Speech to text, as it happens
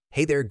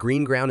Hey there,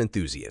 green ground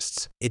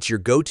enthusiasts. It's your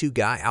go-to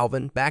guy,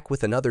 Alvin, back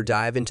with another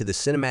dive into the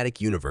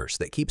cinematic universe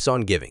that keeps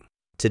on giving.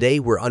 Today,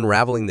 we're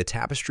unraveling the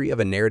tapestry of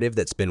a narrative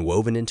that's been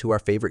woven into our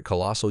favorite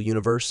colossal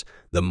universe,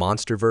 the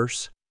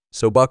Monsterverse.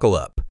 So buckle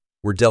up.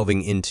 We're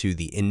delving into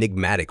the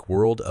enigmatic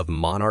world of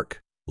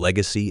Monarch,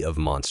 Legacy of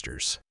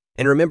Monsters.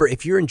 And remember,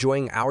 if you're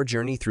enjoying our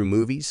journey through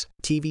movies,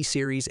 TV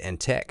series, and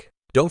tech,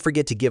 don't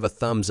forget to give a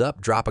thumbs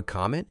up, drop a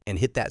comment, and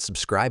hit that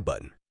subscribe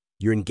button.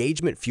 Your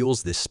engagement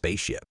fuels this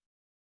spaceship.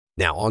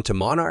 Now on to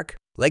Monarch,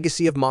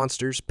 Legacy of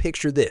Monsters.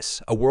 Picture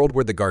this, a world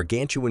where the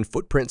gargantuan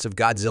footprints of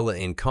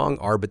Godzilla and Kong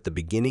are but the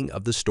beginning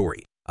of the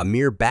story, a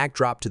mere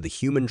backdrop to the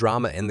human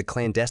drama and the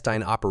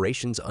clandestine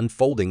operations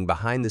unfolding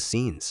behind the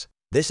scenes.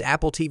 This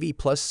Apple TV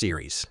Plus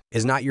series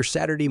is not your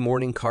Saturday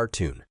morning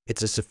cartoon.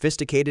 It's a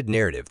sophisticated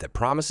narrative that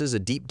promises a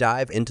deep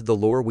dive into the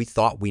lore we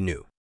thought we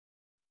knew.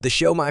 The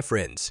show, my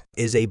friends,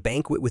 is a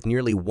banquet with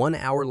nearly 1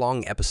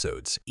 hour-long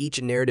episodes, each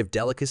a narrative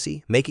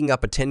delicacy, making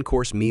up a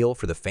 10-course meal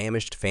for the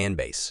famished fan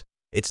base.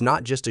 It's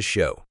not just a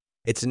show.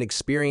 It's an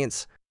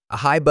experience, a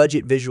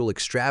high-budget visual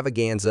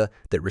extravaganza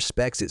that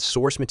respects its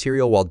source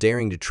material while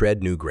daring to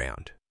tread new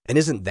ground. And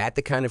isn't that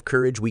the kind of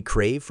courage we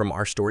crave from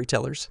our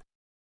storytellers?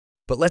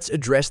 But let's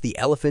address the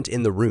elephant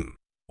in the room.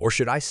 Or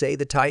should I say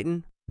the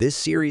Titan? This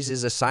series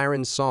is a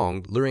siren's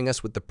song luring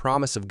us with the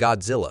promise of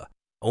Godzilla,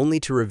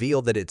 only to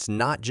reveal that it's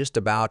not just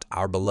about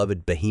our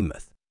beloved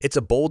behemoth. It's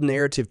a bold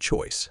narrative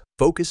choice,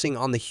 focusing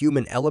on the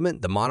human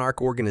element, the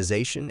Monarch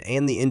organization,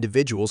 and the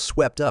individuals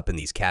swept up in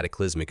these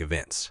cataclysmic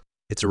events.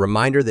 It's a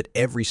reminder that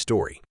every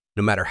story,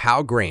 no matter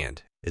how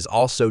grand, is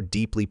also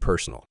deeply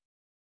personal.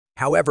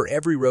 However,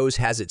 every rose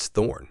has its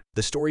thorn.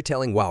 The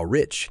storytelling, while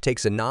rich,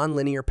 takes a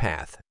non-linear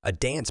path, a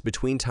dance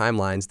between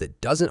timelines that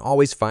doesn't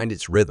always find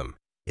its rhythm.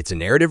 It's a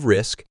narrative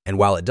risk, and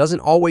while it doesn't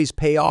always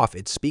pay off,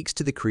 it speaks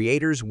to the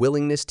creator's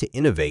willingness to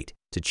innovate,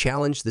 to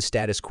challenge the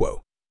status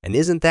quo. And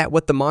isn't that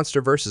what the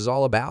Monsterverse is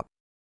all about?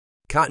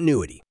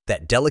 Continuity,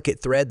 that delicate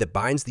thread that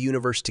binds the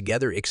universe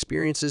together,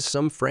 experiences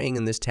some fraying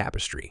in this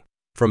tapestry.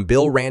 From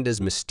Bill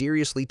Randa's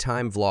mysteriously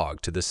timed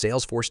vlog to the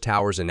Salesforce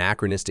Tower's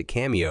anachronistic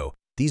cameo,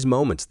 these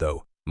moments,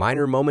 though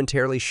minor,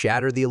 momentarily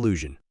shatter the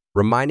illusion,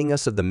 reminding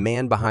us of the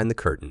man behind the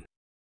curtain.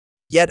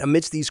 Yet,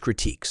 amidst these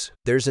critiques,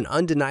 there's an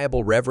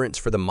undeniable reverence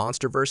for the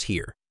Monsterverse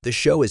here. The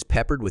show is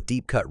peppered with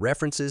deep-cut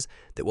references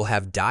that will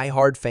have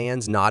die-hard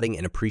fans nodding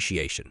in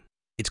appreciation.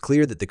 It's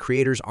clear that the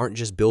creators aren't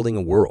just building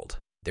a world.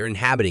 They're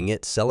inhabiting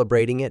it,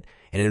 celebrating it,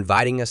 and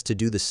inviting us to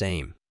do the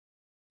same.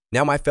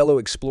 Now, my fellow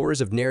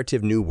explorers of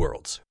narrative new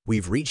worlds,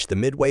 we've reached the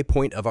midway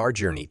point of our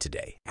journey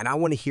today, and I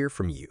want to hear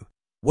from you.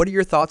 What are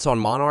your thoughts on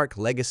Monarch,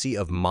 Legacy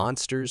of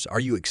Monsters? Are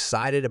you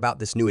excited about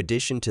this new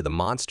addition to the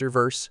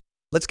Monsterverse?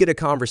 Let's get a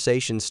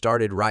conversation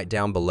started right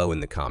down below in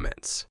the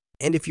comments.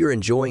 And if you're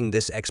enjoying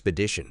this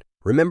expedition,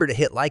 remember to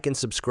hit like and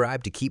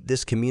subscribe to keep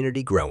this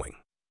community growing.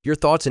 Your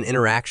thoughts and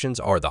interactions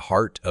are the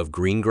heart of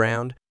Green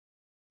Ground.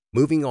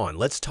 Moving on,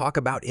 let's talk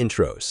about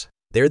intros.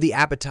 They're the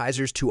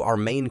appetizers to our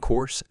main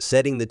course,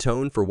 setting the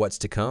tone for what's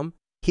to come.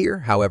 Here,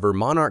 however,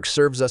 Monarch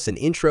serves us an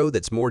intro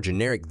that's more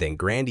generic than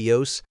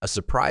grandiose, a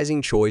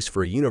surprising choice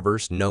for a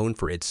universe known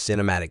for its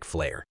cinematic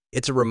flair.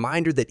 It's a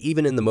reminder that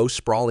even in the most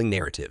sprawling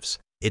narratives,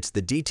 it's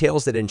the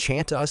details that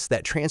enchant us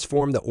that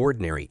transform the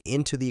ordinary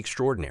into the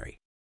extraordinary.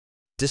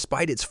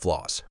 Despite its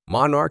flaws,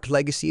 Monarch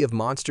Legacy of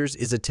Monsters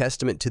is a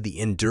testament to the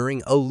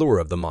enduring allure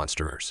of the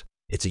Monsterverse.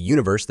 It's a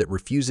universe that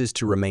refuses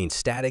to remain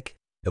static,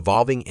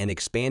 evolving and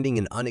expanding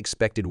in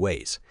unexpected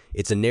ways.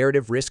 It's a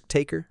narrative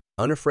risk-taker,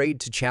 unafraid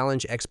to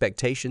challenge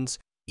expectations,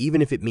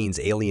 even if it means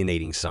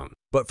alienating some.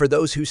 But for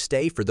those who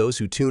stay, for those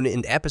who tune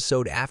in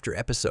episode after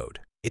episode,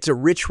 it's a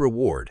rich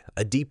reward,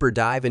 a deeper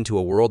dive into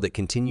a world that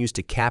continues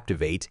to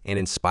captivate and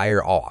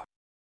inspire awe.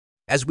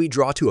 As we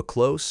draw to a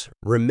close,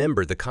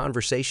 remember the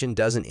conversation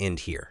doesn't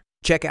end here.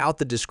 Check out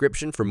the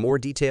description for more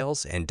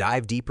details and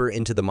dive deeper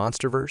into the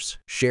Monsterverse.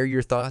 Share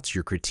your thoughts,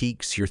 your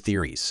critiques, your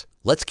theories.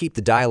 Let's keep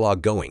the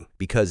dialogue going,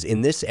 because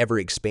in this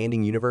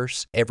ever-expanding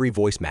universe, every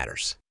voice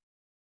matters.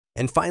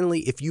 And finally,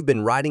 if you've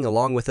been riding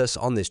along with us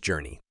on this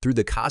journey through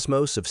the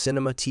cosmos of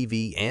cinema,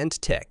 TV, and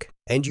tech,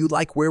 and you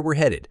like where we're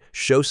headed,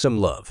 show some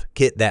love.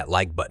 Hit that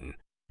like button.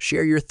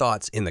 Share your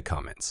thoughts in the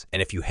comments.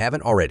 And if you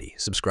haven't already,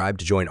 subscribe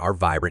to join our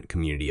vibrant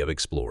community of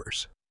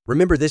explorers.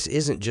 Remember, this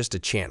isn't just a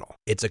channel.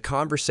 It's a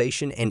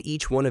conversation, and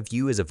each one of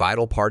you is a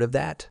vital part of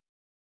that.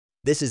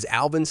 This is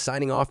Alvin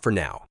signing off for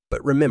now.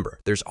 But remember,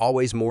 there's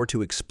always more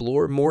to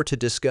explore, more to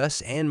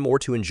discuss, and more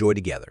to enjoy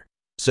together.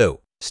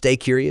 So, stay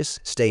curious,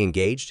 stay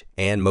engaged,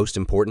 and most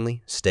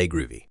importantly, stay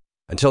groovy.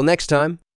 Until next time,